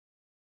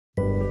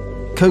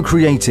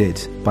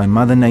co-created by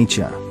Mother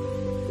Nature.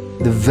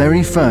 The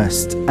very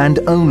first and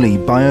only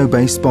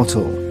bio-based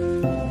bottle,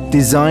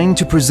 designed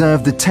to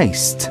preserve the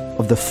taste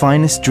of the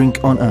finest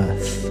drink on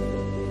earth.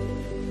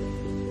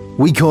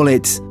 We call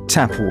it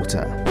tap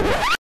water.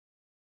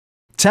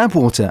 Tap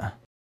water?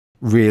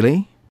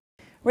 Really?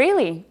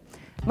 Really?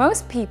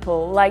 Most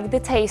people like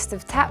the taste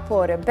of tap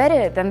water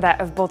better than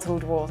that of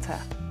bottled water.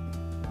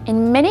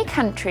 In many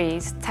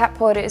countries, tap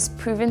water is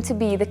proven to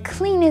be the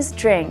cleanest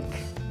drink.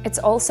 It's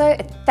also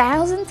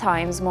 1,000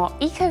 times more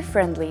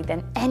eco-friendly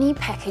than any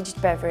packaged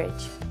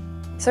beverage.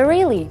 So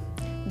really,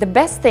 the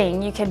best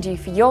thing you can do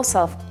for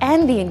yourself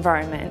and the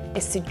environment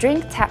is to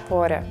drink tap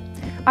water,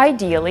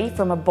 ideally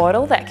from a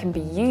bottle that can be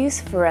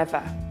used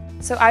forever.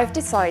 So I've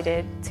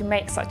decided to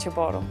make such a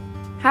bottle.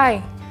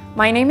 Hi,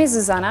 my name is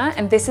Zuzana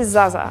and this is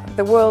ZAZA,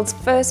 the world's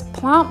first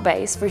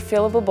plant-based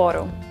refillable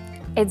bottle.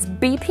 It's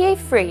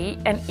BPA-free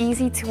and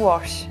easy to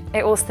wash.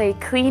 It will stay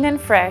clean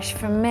and fresh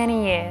for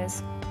many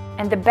years.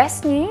 And the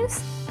best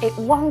news? It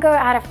won't go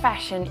out of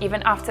fashion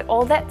even after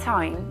all that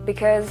time,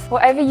 because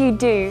whatever you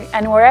do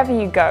and wherever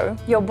you go,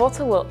 your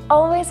bottle will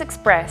always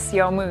express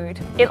your mood.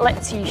 It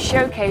lets you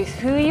showcase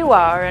who you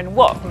are and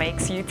what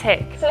makes you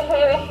tick. So how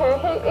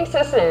do you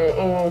accessory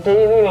in your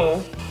daily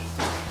life?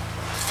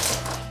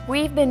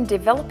 We've been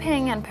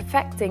developing and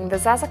perfecting the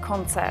ZAZA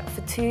concept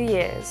for 2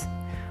 years.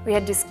 We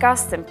had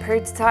discussed and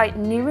prototyped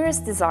numerous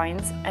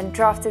designs and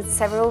drafted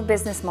several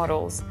business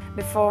models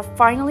before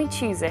finally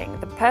choosing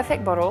the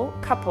perfect bottle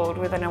coupled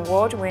with an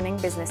award-winning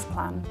business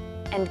plan.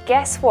 And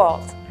guess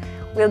what?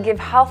 We'll give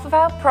half of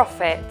our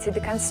profit to the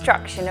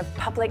construction of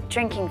public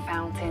drinking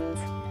fountains.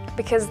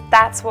 Because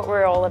that's what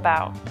we're all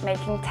about,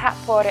 making tap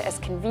water as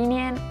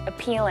convenient,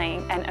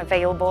 appealing and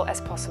available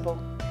as possible.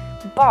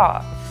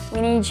 But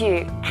we need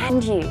you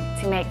and you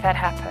to make that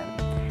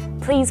happen.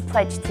 Please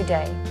pledge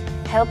today.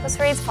 Help us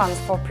raise funds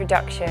for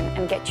production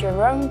and get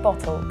your own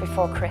bottle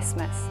before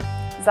Christmas.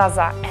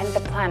 ZAZA and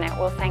the planet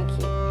will thank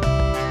you.